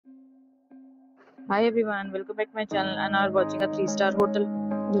Hi everyone, welcome back to my channel and are watching a 3-star hotel.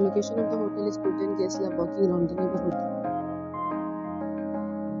 The location of the hotel is good and guests love walking around the neighborhood.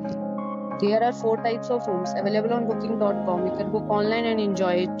 There are 4 types of rooms available on booking.com. You can book online and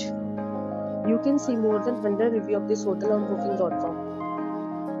enjoy it. You can see more than 100 reviews of this hotel on booking.com.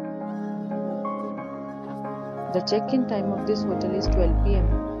 The check-in time of this hotel is 12 p.m.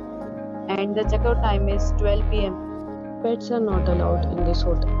 and the check-out time is 12 p.m. Pets are not allowed in this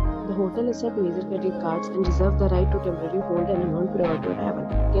hotel. The hotel accepts major credit cards and reserves the right to temporarily hold an amount prior to arrival.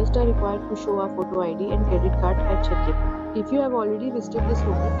 Guests are required to show a photo ID and credit card at check-in. If you have already visited this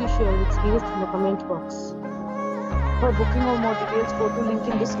hotel, please share your experience in the comment box. For booking or more details, go to link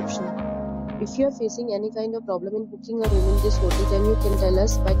in description. If you are facing any kind of problem in booking a room in this hotel, then you can tell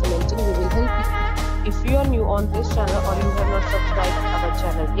us by commenting. We will help you. If you are new on this channel or you have not subscribed our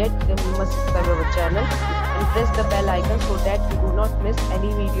channel yet, then you must subscribe our channel and press the bell icon so that you do not miss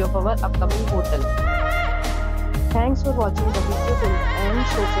any video of our upcoming hotel. Thanks for watching the video till end.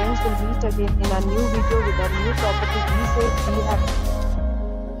 So friends, will meet again in a new video with a new property. Be safe, be happy.